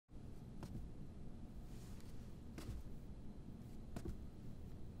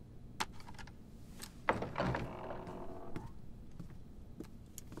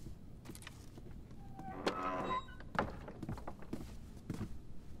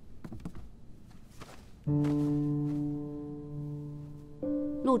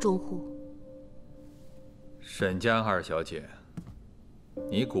陆中户，沈家二小姐，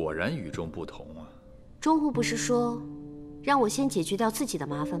你果然与众不同啊！中户不是说让我先解决掉自己的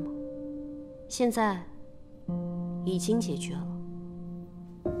麻烦吗？现在已经解决了。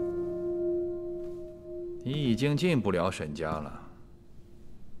你已经进不了沈家了，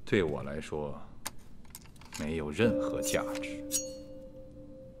对我来说没有任何价值。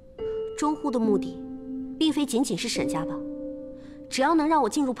中户的目的，并非仅仅是沈家吧？只要能让我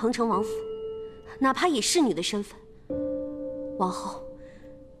进入彭城王府，哪怕以侍女的身份，往后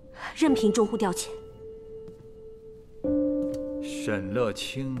任凭中户调遣。沈乐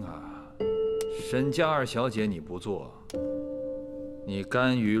清啊，沈家二小姐你不做，你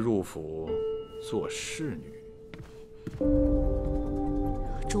甘于入府做侍女？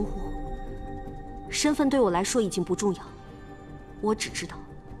中户，身份对我来说已经不重要，我只知道，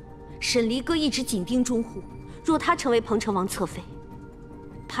沈离哥一直紧盯中户，若他成为彭城王侧妃，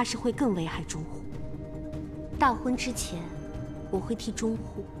怕是会更危害中户。大婚之前，我会替中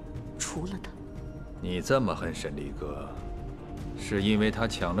户除了他。你这么恨沈离哥，是因为他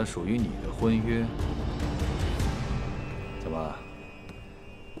抢了属于你的婚约？怎么，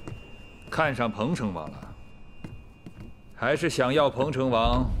看上彭城王了？还是想要彭城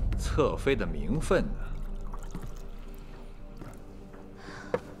王侧妃的名分呢？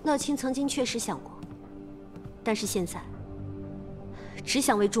乐清曾经确实想过，但是现在只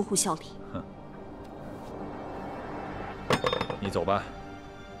想为中户效力。哼，你走吧，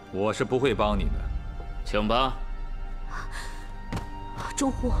我是不会帮你的。请吧。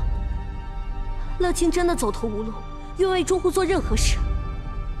中户，乐清真的走投无路，愿为中户做任何事。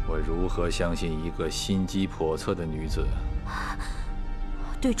我如何相信一个心机叵测的女子？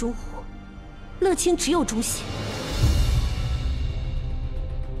对中户，乐清只有忠心。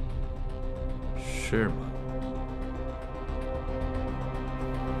是吗？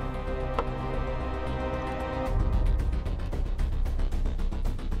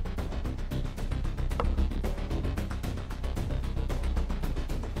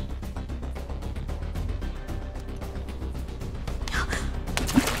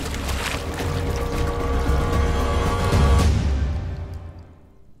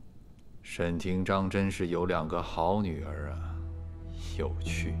沈廷章真是有2个好女儿啊，有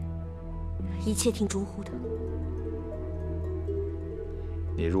趣。一切听中户的。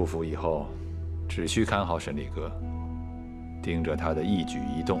你入府以后，只需看好沈离哥，盯着他的一举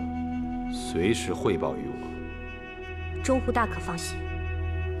一动，随时汇报于我。中户大可放心。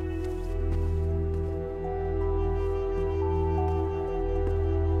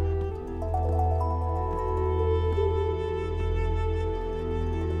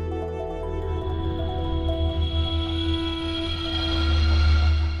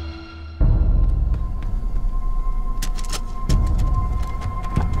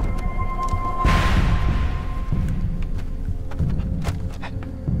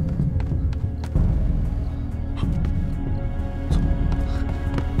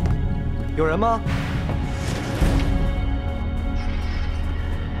有人吗？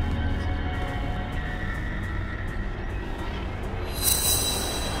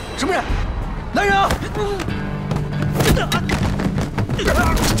什么人？来人啊！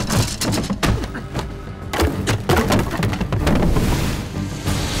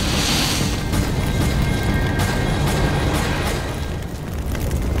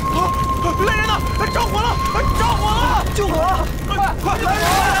来人呐！着火了！着火了！救火！快来人！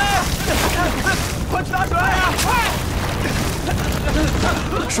快去拿水！快！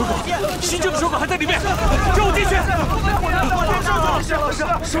手铐，新旧的手铐还在里面，让我进去。老师，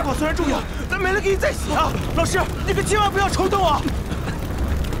手铐虽然重要，但没了给你再洗啊！老师，你可千万不要冲动啊！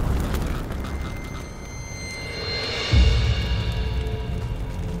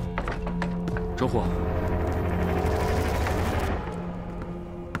周虎，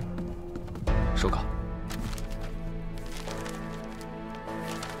手铐。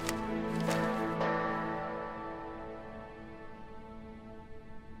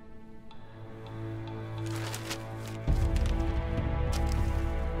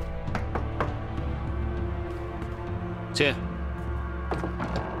进。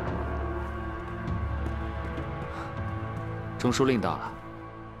中书令到了。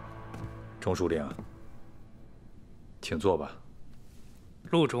中书令，请坐吧。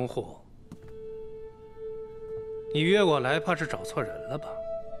陆中户，你约我来，怕是找错人了吧？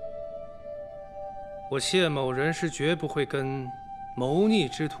我谢某人是绝不会跟谋逆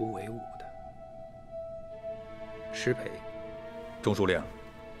之徒为伍的。失陪。中书令，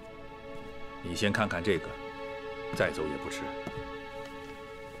你先看看这个，再走也不迟。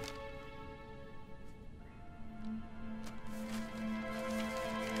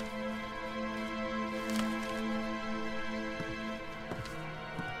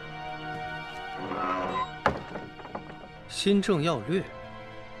新政要略，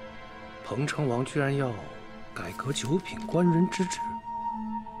彭城王居然要改革九品官人之职，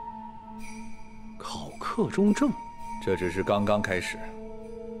考克中正。这只是刚刚开始，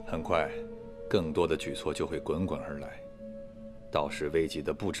很快，更多的举措就会滚滚而来。到时危及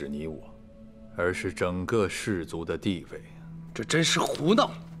的不止你我，而是整个氏族的地位。这真是胡闹！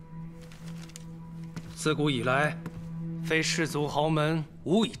自古以来，非氏族豪门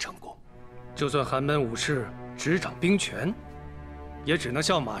无以成功。就算寒门武士执掌兵权，也只能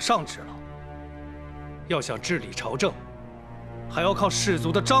像马上之劳。要想治理朝政，还要靠氏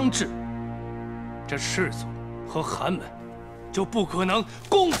族的章制。这氏族和寒门就不可能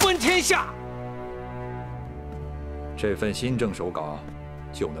共分天下。这份新政手稿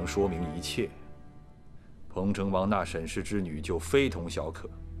就能说明一切。彭城王那沈氏之女就非同小可，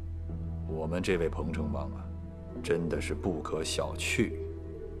我们这位彭城王啊，真的是不可小觑。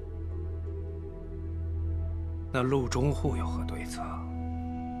那陆中户有何对策？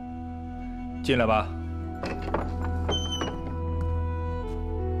进来吧。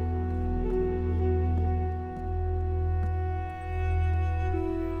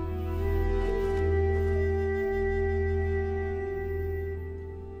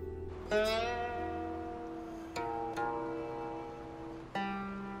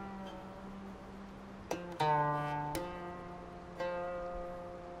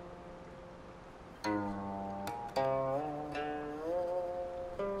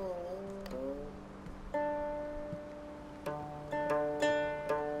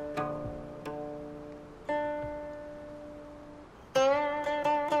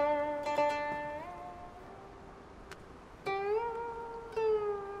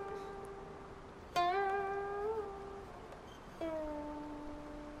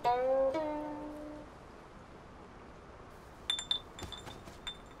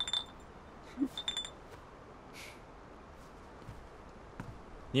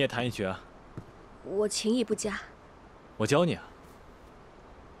你也弹一曲啊？我琴艺不佳。我教你啊。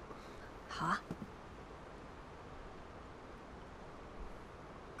好啊。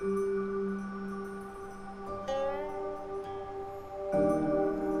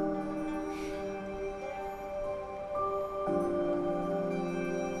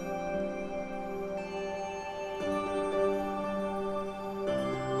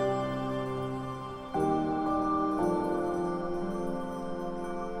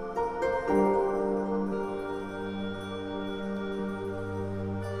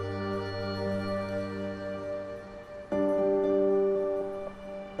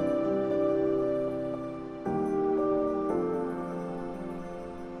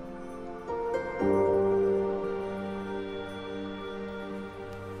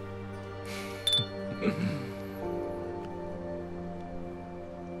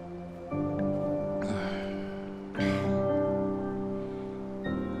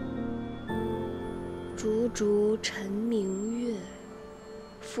竹竹晨明月，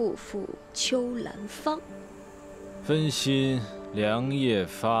复复秋兰芳。分心凉夜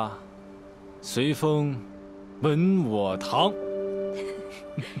发，随风闻我堂。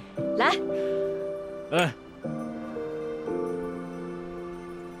来，哎，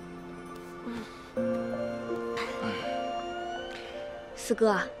四哥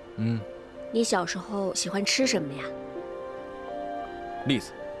啊，你小时候喜欢吃什么呀？栗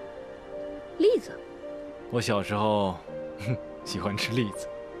子。栗子。我小时候喜欢吃栗子。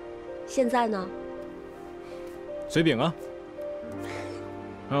现在呢？随饼啊。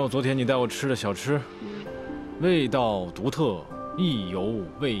还有昨天你带我吃的小吃，味道独特，意犹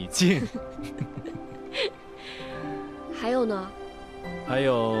未尽。还有呢？还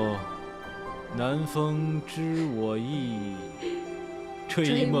有，南风知我意，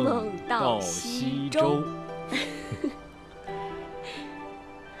吹梦到西洲。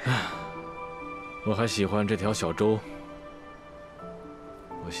我还喜欢这条小舟，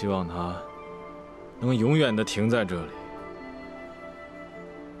我希望它能永远地停在这里。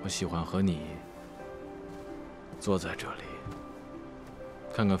我喜欢和你坐在这里，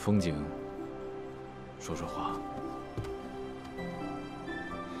看看风景，说说话。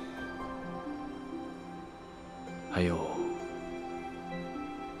还有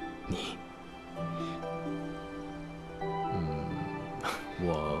你，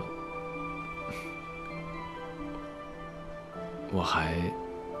我还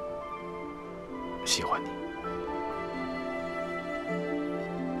喜欢你。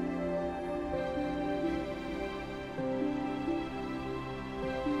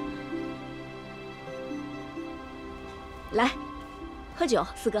来，喝酒，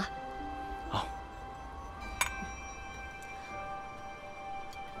四哥。好。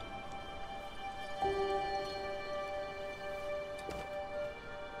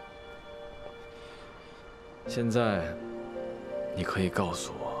现在，你可以告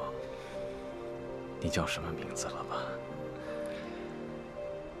诉我，你叫什么名字了吧？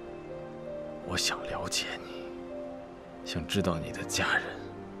我想了解你，想知道你的家人，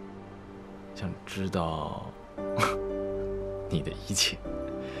想知道你的一切。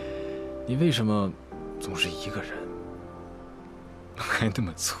你为什么总是一个人，还那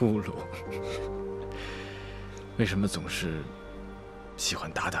么粗鲁？为什么总是喜欢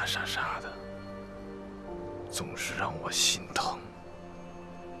打打杀杀的？总是让我心疼。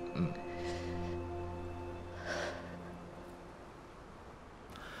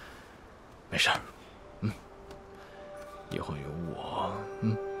没事儿，以后有我，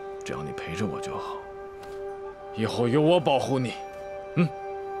只要你陪着我就好。以后有我保护你，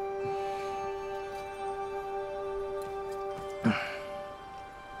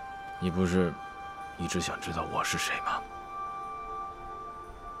你不是一直想知道我是谁吗？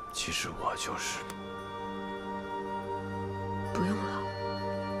其实我就是。不用了，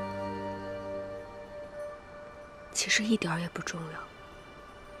其实一点也不重要，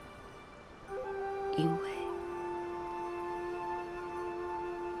因为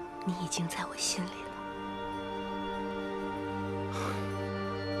你已经在我心里了。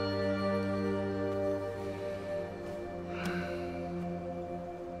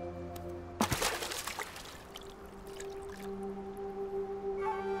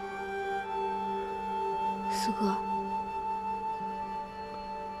四哥，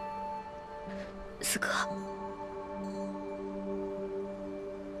四哥，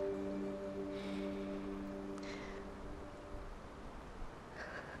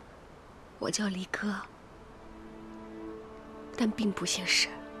我叫离歌，但并不姓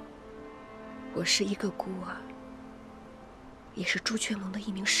沈。我是一个孤儿，也是朱雀盟的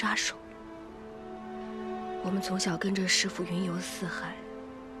一名杀手。我们从小跟着师父云游四海，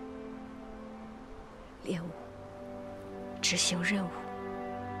练武，执行任务。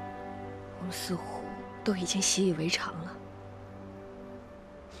我们似乎都已经习以为常了。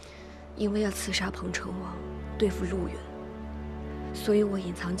因为要刺杀彭城王，对付陆远，所以我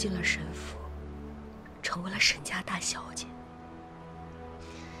隐藏进了沈府，成为了沈家大小姐。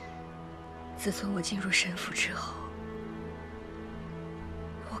自从我进入沈府之后，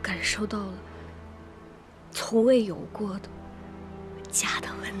我感受到了从未有过的家的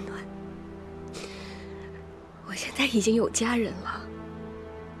温暖。我现在已经有家人了，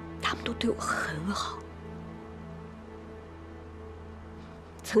他们都对我很好。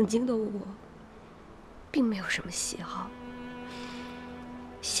曾经的我，并没有什么喜好，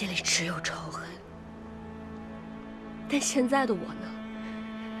心里只有仇恨。但现在的我呢？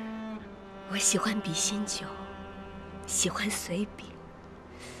我喜欢比心酒，喜欢随笔，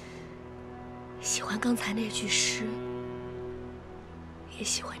喜欢刚才那句诗，也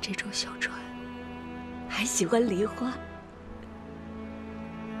喜欢这艘小船，还喜欢梨花，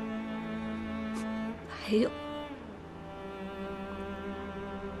还有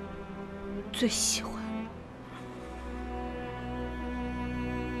最喜欢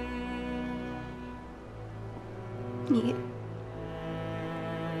你。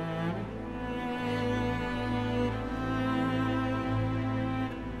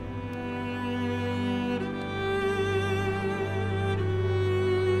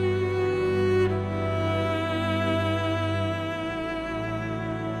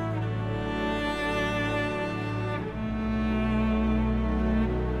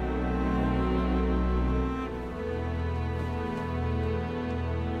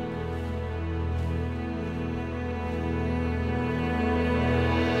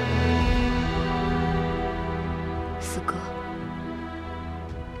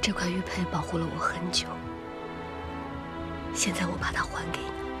这块玉佩保护了我很久，现在我把它还给你，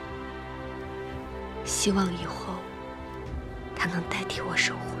希望以后它能代替我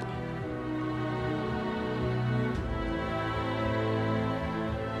守护你。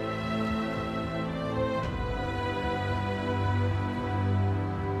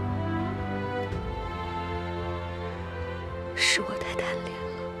是我太贪恋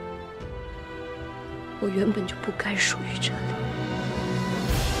了，我原本就不该属于这里。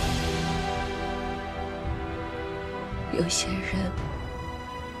有些人，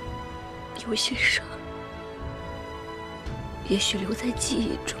有些事儿，也许留在记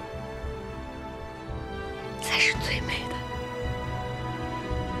忆中，才是最美的。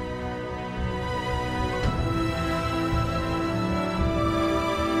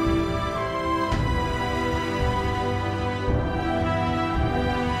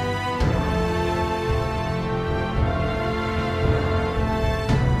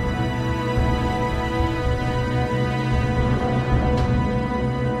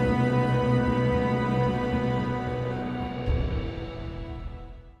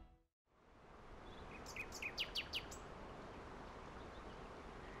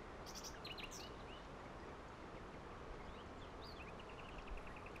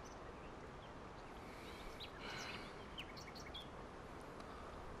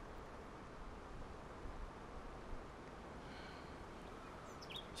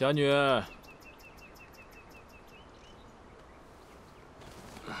侠女，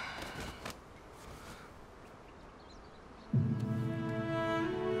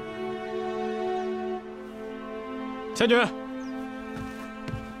侠女，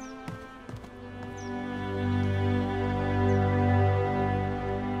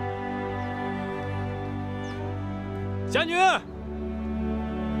侠女。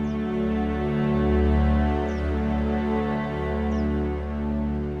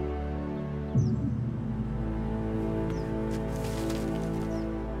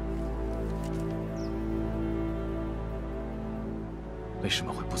 为什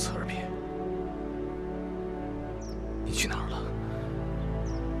么会不辞而别？你去哪儿了？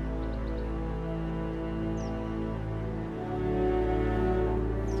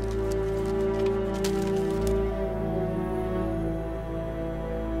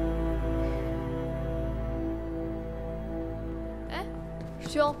哎，师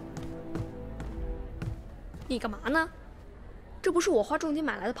兄，你干嘛呢？这不是我花重金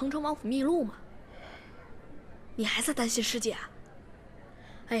买来的彭城王府秘录吗？你还在担心师姐啊？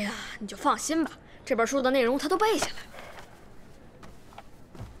 哎呀，你就放心吧，这本书的内容他都背下来。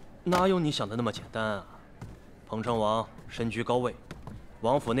哪有你想的那么简单啊？彭城王身居高位，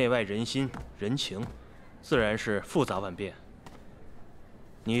王府内外人心人情，自然是复杂万变。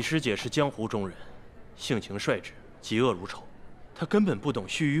你师姐是江湖中人，性情率直，嫉恶如仇，她根本不懂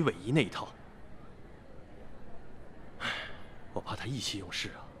虚与委蛇那一套。唉，我怕她意气用事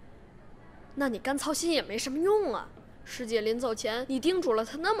啊。那你干操心也没什么用啊。 师姐临走前，你叮嘱了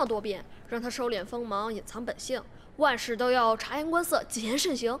她那么多遍，让她收敛锋芒，隐藏本性，万事都要察言观色，谨言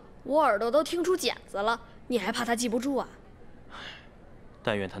慎行。我耳朵都听出茧子了，你还怕她记不住啊？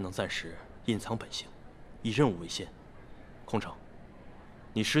但愿她能暂时隐藏本性，以任务为先。空城，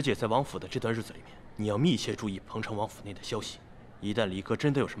你师姐在王府的这段日子里面，你要密切注意彭城王府内的消息，一旦离哥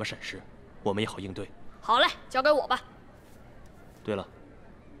真的有什么闪失，我们也好应对。好嘞，交给我吧。对了，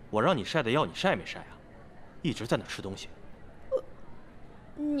我让你晒的药，你晒没晒啊？ 一直在那吃东西。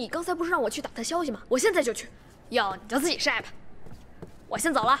你刚才不是让我去打探消息吗？我现在就去。药你就自己晒吧。我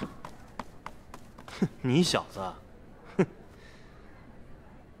先走了。哼，你小子，哼！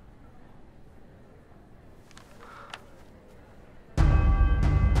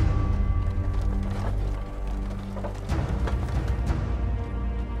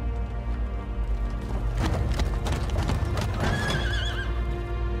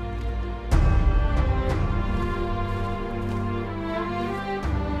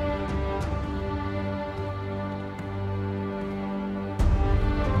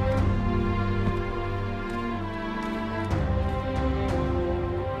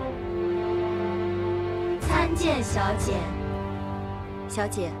见小姐。小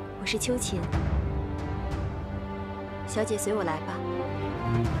姐，我是秋琴。小姐，随我来吧。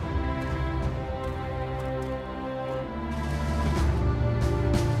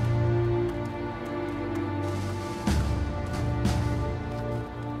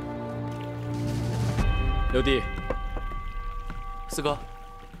六弟，四哥，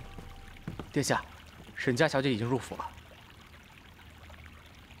殿下，沈家小姐已经入府了。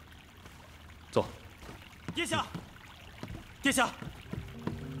走。殿下，殿下，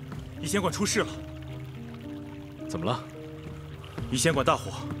乙仙馆出事了。怎么了？乙仙馆大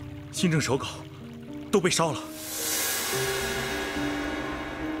火，新政手稿都被烧了。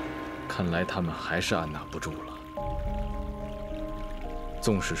看来他们还是按捺不住了。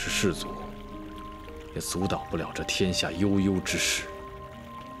纵使是世族，也阻挡不了这天下悠悠之势。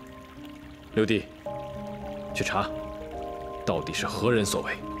六弟，去查，到底是何人所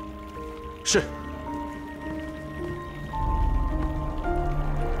为？是。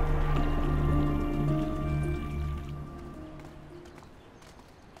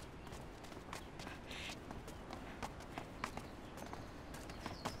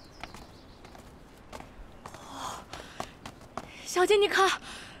小姐，你看，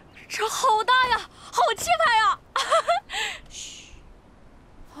这好大呀，好气派呀！嘘，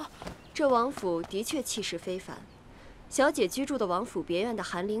这王府的确气势非凡。小姐居住的王府别院的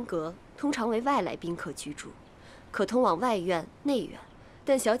寒林阁，通常为外来宾客居住，可通往外院、内院，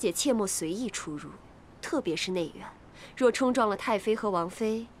但小姐切莫随意出入，特别是内院，若冲撞了太妃和王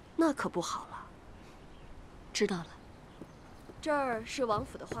妃，那可不好了。知道了。这儿是王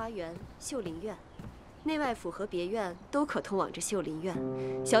府的花园秀林院。内外府和别院都可通往这秀林院，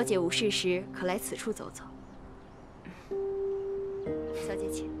小姐无事时可来此处走走。小姐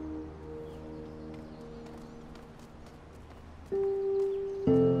请。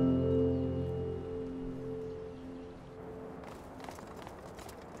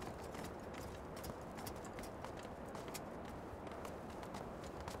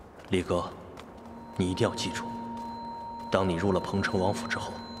李哥，你一定要记住，当你入了彭城王府之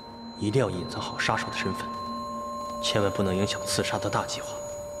后，一定要隐藏好杀手的身份，千万不能影响刺杀的大计划，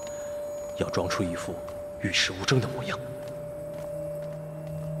要装出一副与世无争的模样。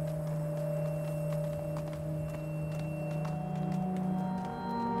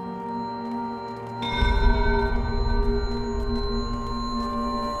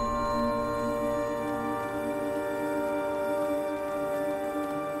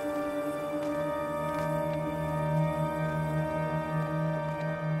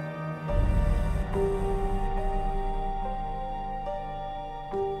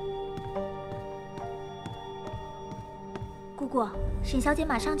 姑姑，沈小姐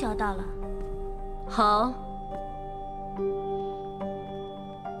马上就要到了。好。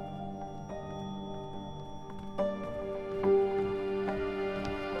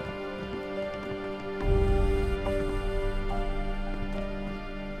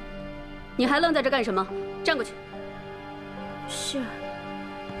你还愣在这干什么？站过去。是。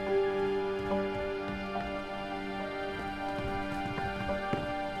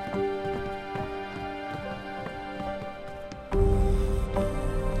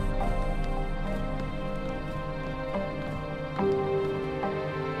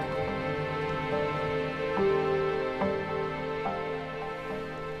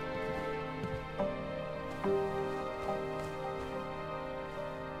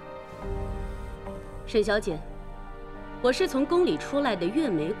 沈小姐，我是从宫里出来的月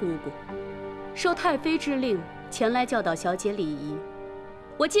梅姑姑，受太妃之令前来教导小姐礼仪。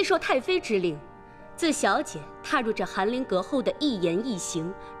我既受太妃之令，自小姐踏入这寒林阁后的一言一行，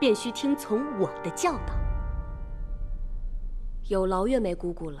便需听从我的教导。有劳月梅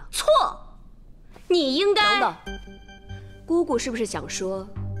姑姑了。错，你应该。等等，姑姑是不是想说，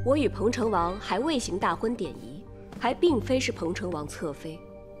我与彭城王还未行大婚典仪，还并非是彭城王侧妃，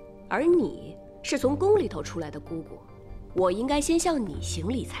而你？ 是从宫里头出来的姑姑，我应该先向你行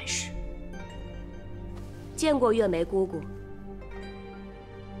礼才是。见过月梅姑姑，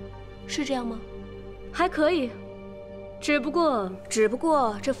是这样吗？还可以，只不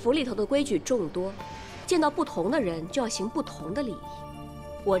过这府里头的规矩众多，见到不同的人就要行不同的礼仪。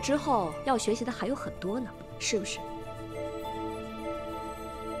我之后要学习的还有很多呢，是不是？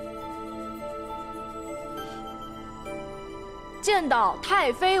见到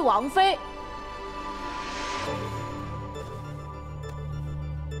太妃、王妃。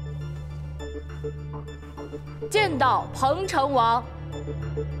 见到彭城王，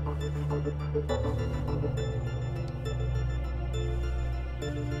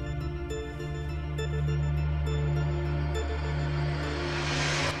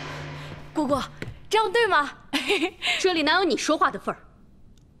姑姑，这样对吗？这里哪有你说话的份儿？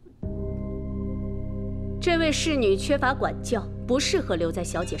这位侍女缺乏管教，不适合留在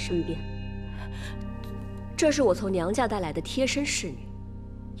小姐身边。这是我从娘家带来的贴身侍女，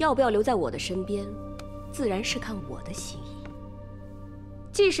要不要留在我的身边？ 自然是看我的心意。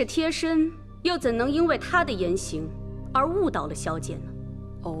既是贴身，又怎能因为他的言行而误导了小姐呢？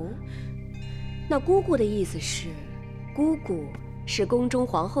哦，那姑姑的意思是，姑姑是宫中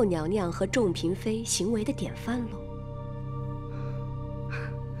皇后娘娘和众嫔妃行为的典范喽。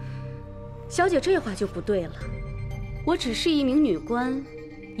小姐这话就不对了，我只是一名女官，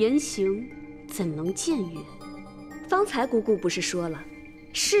言行怎能僭越？方才姑姑不是说了？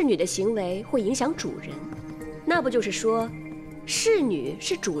 侍女的行为会影响主人，那不就是说，侍女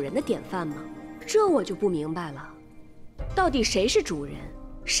是主人的典范吗？这我就不明白了，到底谁是主人，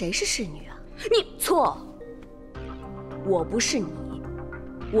谁是侍女啊？你错，我不是你，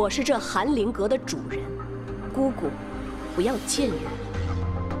我是这寒林阁的主人，姑姑，不要僭越。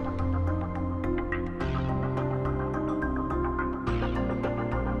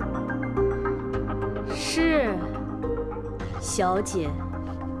是，小姐。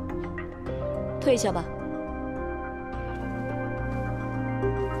 退下吧。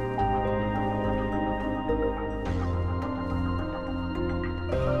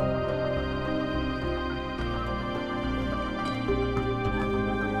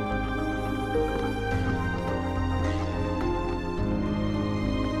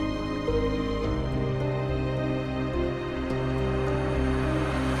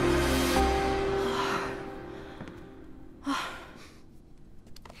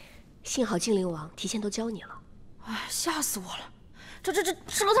幸好精灵王提前都教你了。哎，吓死我了！这折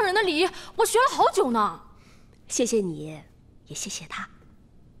腾人的礼仪，我学了好久呢。谢谢你，也谢谢他。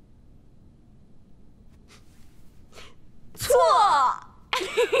错。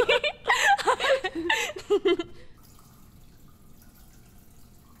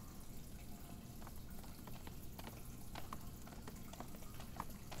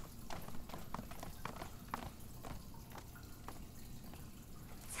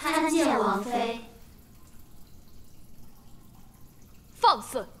见王妃。放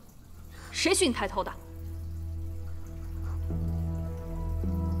肆！谁许你抬头的？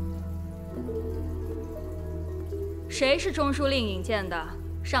谁是中书令引荐的？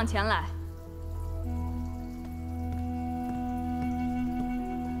上前来。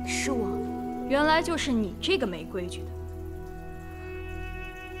是我。原来就是你这个没规矩的。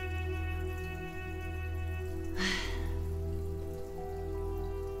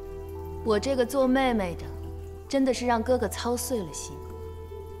我这个做妹妹的，真的是让哥哥操碎了心，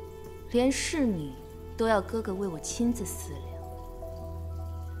连侍女都要哥哥为我亲自思量。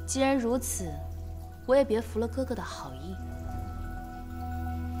既然如此，我也别负了哥哥的好意。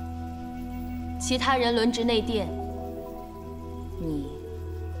其他人轮值内殿，你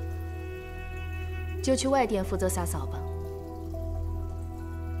就去外殿负责洒扫吧。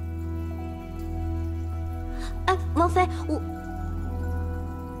哎，王妃，我……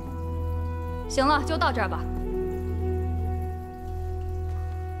行了，就到这儿吧。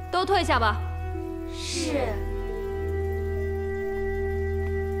都退下吧。是。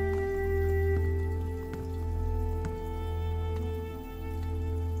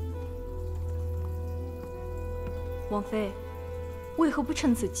王妃，为何不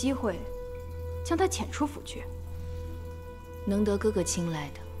趁此机会将他遣出府去？能得哥哥青睐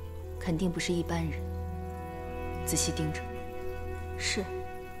的，肯定不是一般人。仔细盯着。是。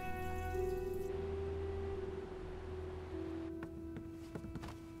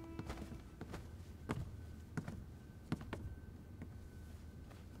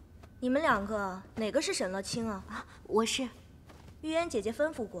你们两个哪个是沈乐清啊？我是。玉嫣姐姐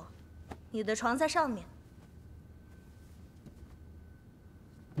吩咐过，你的床在上面。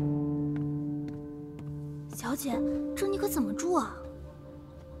小姐，这你可怎么住啊？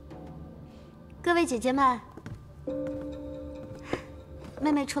各位姐姐们，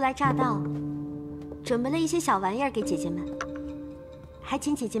妹妹初来乍到，准备了一些小玩意儿给姐姐们，还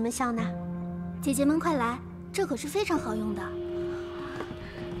请姐姐们笑纳。姐姐们快来，这可是非常好用的。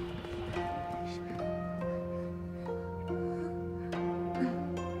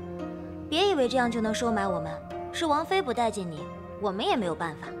别以为这样就能收买我们，是王妃不待见你，我们也没有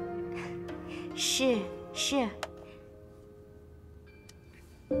办法。是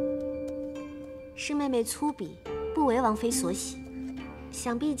妹妹粗鄙，不为王妃所喜。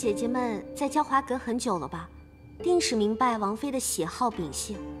想必姐姐们在教华阁很久了吧，定是明白王妃的喜好秉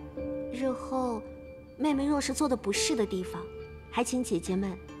性。日后妹妹若是做的不是的地方，还请姐姐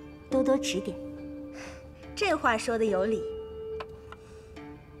们多多指点。这话说的有理。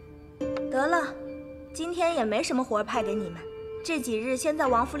得了，今天也没什么活派给你们，这几日先在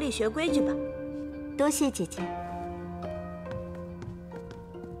王府里学规矩吧。多谢姐姐。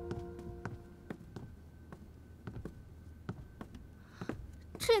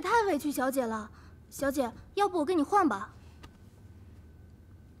这也太委屈小姐了，小姐，要不我跟你换吧？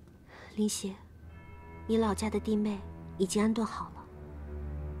林邪，你老家的弟妹已经安顿好了，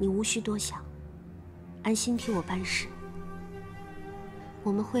你无需多想，安心替我办事。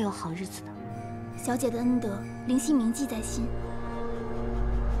我们会有好日子的。小姐的恩德，林夕铭记在心。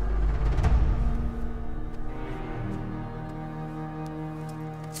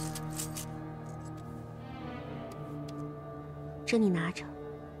这你拿着，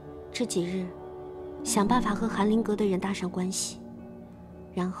这几日想办法和寒林阁的人搭上关系，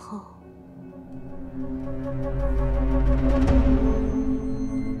然后……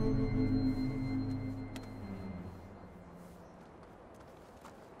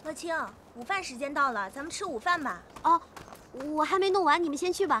乐清，午饭时间到了，咱们吃午饭吧。哦，我还没弄完，你们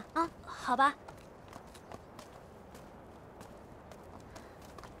先去吧。啊，好吧。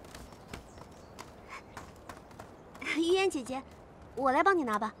玉嫣姐姐，我来帮你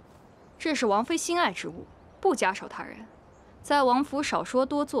拿吧。这是王妃心爱之物，不假手他人。在王府少说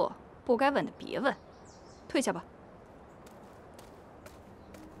多做，不该问的别问。退下吧。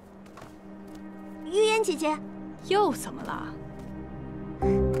玉嫣姐姐，又怎么了？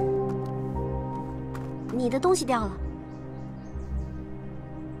你的东西掉了。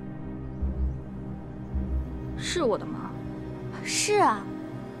是我的吗？是啊，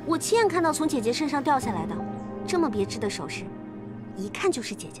我亲眼看到从姐姐身上掉下来的，这么别致的首饰，一看就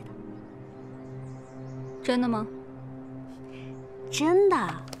是姐姐的。真的吗？真的，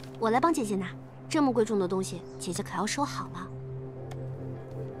我来帮姐姐拿。这么贵重的东西，姐姐可要收好了。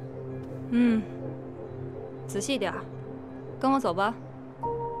嗯，仔细点儿，跟我走吧。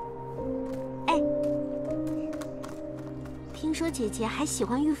哎，听说姐姐还喜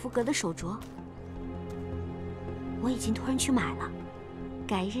欢玉福阁的手镯，我已经托人去买了，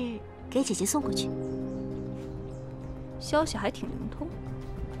改日给姐姐送过去。消息还挺灵通。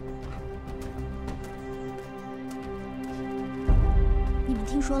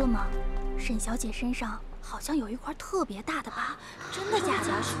听说了吗？沈小姐身上好像有一块特别大的疤，真的假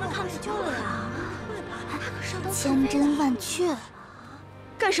的？是不是看错了呀？千真万确。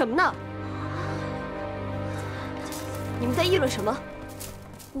干什么呢？你们在议论什么？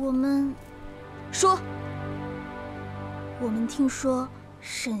我们说。我们听说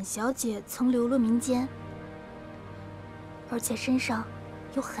沈小姐曾流落民间，而且身上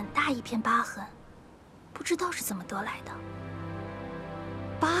有很大一片疤痕，不知道是怎么得来的。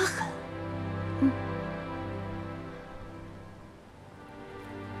疤痕？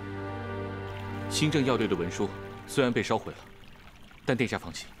新政要略的文书虽然被烧毁了，但殿下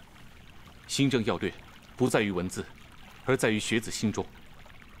放心，新政要略不在于文字，而在于学子心中。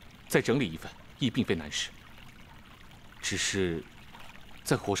再整理一份亦并非难事。只是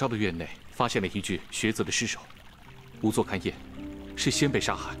在火烧的院内发现了一具学子的尸首，仵作勘验，是先被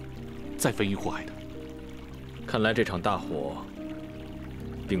杀害，再焚于火海的。看来这场大火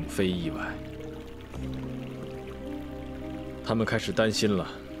并非意外。他们开始担心了。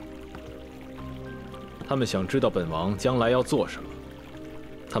他们想知道本王将来要做什么，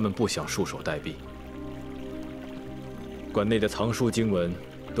他们不想束手待毙。馆内的藏书经文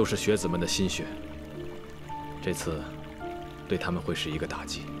都是学子们的心血，这次对他们会是一个打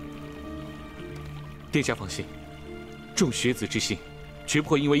击。殿下放心，众学子之心绝不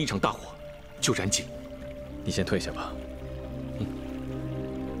会因为一场大火就燃尽。你先退下吧。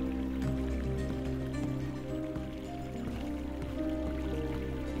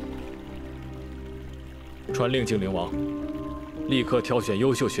传令精灵王，立刻挑选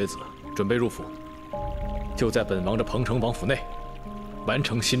优秀学子，准备入府。就在本王的彭城王府内，完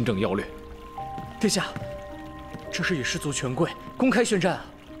成新政要略。殿下，这是与氏族权贵公开宣战啊！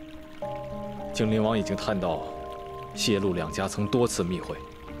精灵王已经探到，谢陆两家曾多次密会，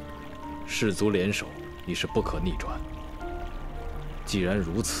氏族联手已是不可逆转。既然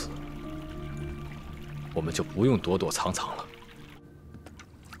如此，我们就不用躲躲藏藏了。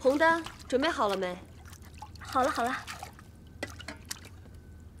红丹，准备好了没？好了好了。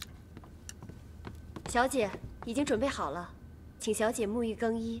小姐已经准备好了，请小姐沐浴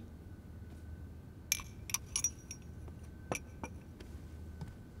更衣。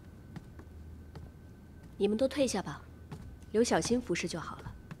你们都退下吧，留小心服侍就好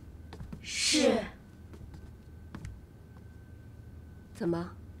了。是。怎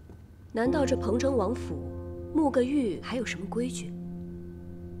么？难道这彭城王府沐个浴还有什么规矩？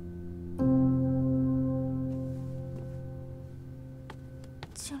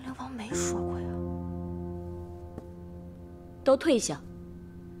精灵王没说过呀。都退下。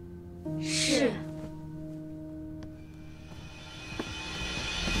是。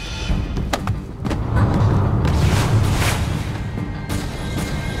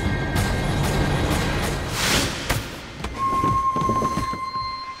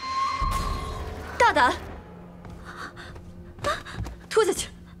大胆！拖下去！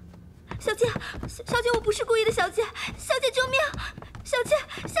小姐，小姐，我不是故意的，小姐，小姐救命！小姐，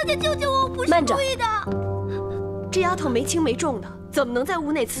小姐救救我！我不是故意的。这丫头没轻没重的，怎么能在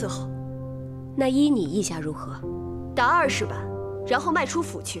屋内伺候？那依你意下如何？打20板，然后迈出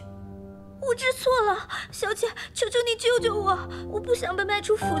府去。我知错了，小姐，求求你救救我！我不想被卖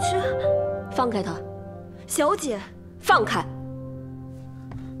出府去。放开他，小姐，放开！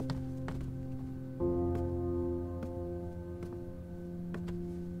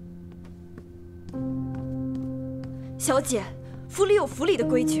小姐，府里有府里的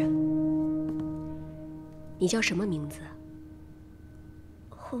规矩。你叫什么名字？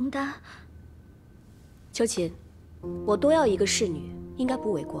红丹。秋琴，我多要一个侍女，应该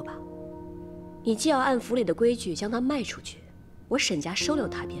不为过吧？你既要按府里的规矩将她卖出去，我沈家收留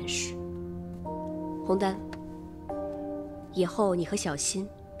她便是。红丹，以后你和小新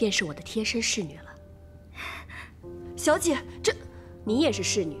便是我的贴身侍女了。小姐，这你也是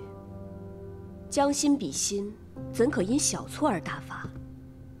侍女，将心比心，怎可因小错而大发？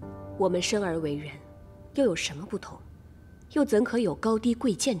我们生而为人，又有什么不同？又怎可有高低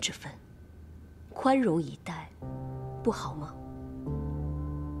贵贱之分？宽容以待，不好吗？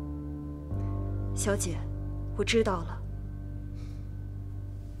小姐，我知道了。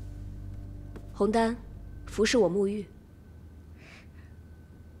红丹，服侍我沐浴。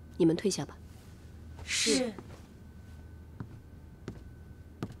你们退下吧。是。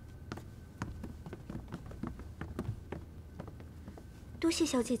多谢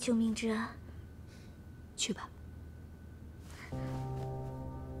小姐救命之恩。去吧。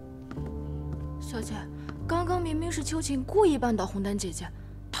小姐，刚刚明明是秋琴故意绊倒红丹姐姐，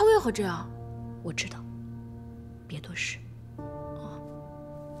她为何这样？我知道，别多事。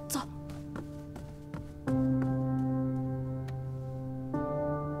走。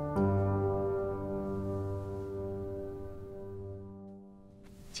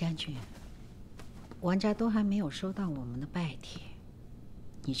君，王家都还没有收到我们的拜帖，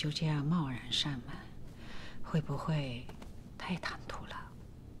你就这样贸然上门，会不会太唐突了？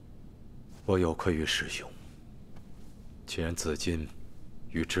我有愧于师兄。既然紫金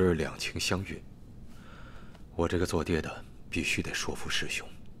与侄儿两情相悦，我这个做爹的必须得说服师兄。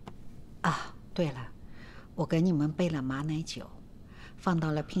啊，对了，我给你们备了马奶酒，放到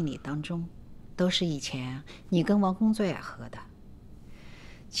了聘礼当中，都是以前你跟王公最爱喝的。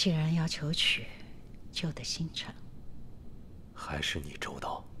既然要求娶，就得心诚。还是你周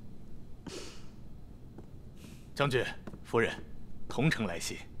到。将军、夫人，同城来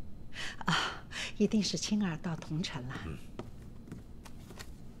信。啊，一定是青儿到同城了。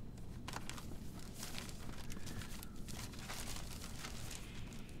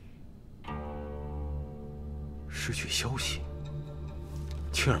失去消息，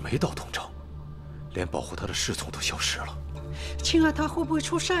青儿没到同城，连保护她的侍从都消失了。青儿她会不会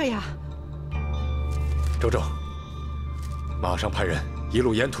出事呀？周正，马上派人一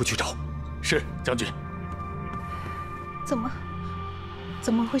路沿途去找。是，将军。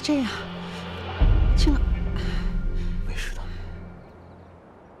怎么会这样？青儿，没事的。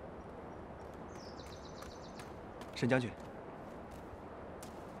沈将军，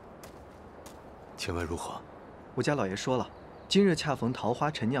请问如何？我家老爷说了，今日恰逢桃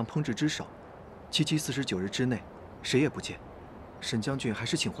花陈酿烹制之首，期49日之内，谁也不见。沈将军还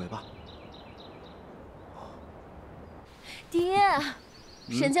是请回吧。爹，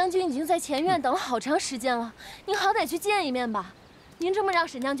沈将军已经在前院等了好长时间了，您好歹去见一面吧。您这么让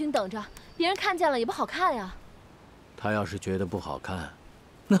沈将军等着，别人看见了也不好看呀。他要是觉得不好看，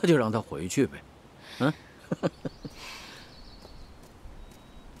那就让他回去呗。嗯。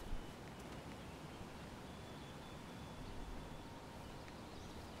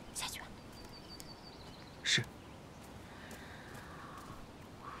下去吧。是。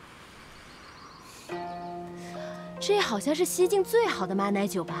这好像是西晋最好的马奶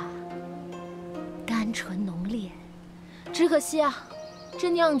酒吧，甘醇浓烈。只可惜啊，这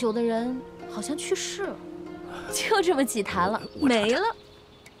酿酒的人好像去世了，就这么几坛了，没了。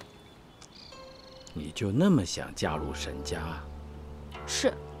你就那么想嫁入沈家？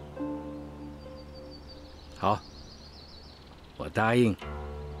是。好，我答应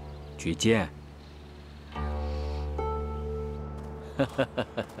去见。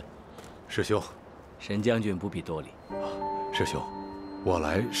师兄，沈将军不必多礼。师兄，我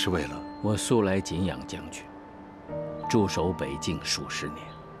来是为了……我素来敬仰将军，驻守北境数十年，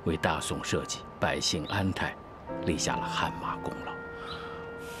为大宋社稷、百姓安泰立下了汗马功劳。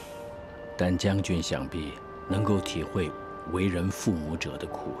但将军想必能够体会为人父母者的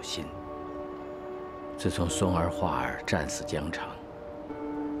苦心。自从孙儿、华儿战死疆场，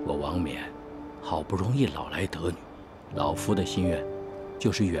我王冕好不容易老来得女，老夫的心愿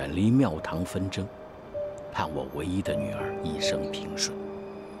就是远离庙堂纷争，盼我唯一的女儿一生平顺。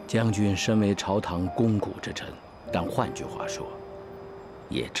将军身为朝堂肱骨之臣，但换句话说，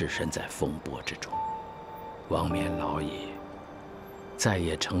也置身在风波之中。王冕老矣，再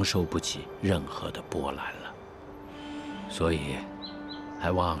也承受不起任何的波澜了。所以，还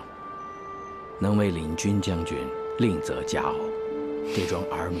望能为领军将军另择佳偶。这桩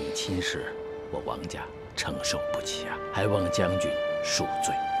儿女亲事，我王家承受不起啊！还望将军恕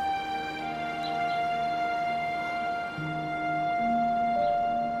罪。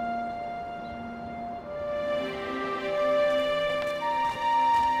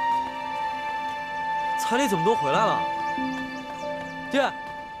彩礼怎么都回来了？爹，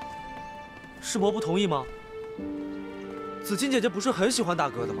世伯不同意吗？紫金姐姐不是很喜欢大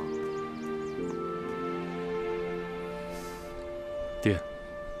哥的吗？爹，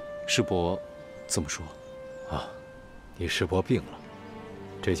世伯怎么说？啊，你世伯病了，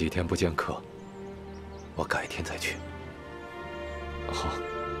这几天不见客，我改天再去。好，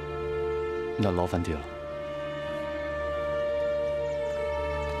那劳烦爹了。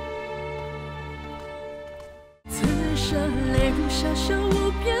泪如小小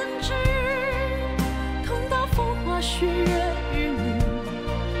无边织，痛到风花雪月与你，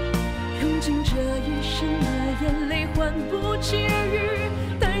用尽这一生的眼泪换不起日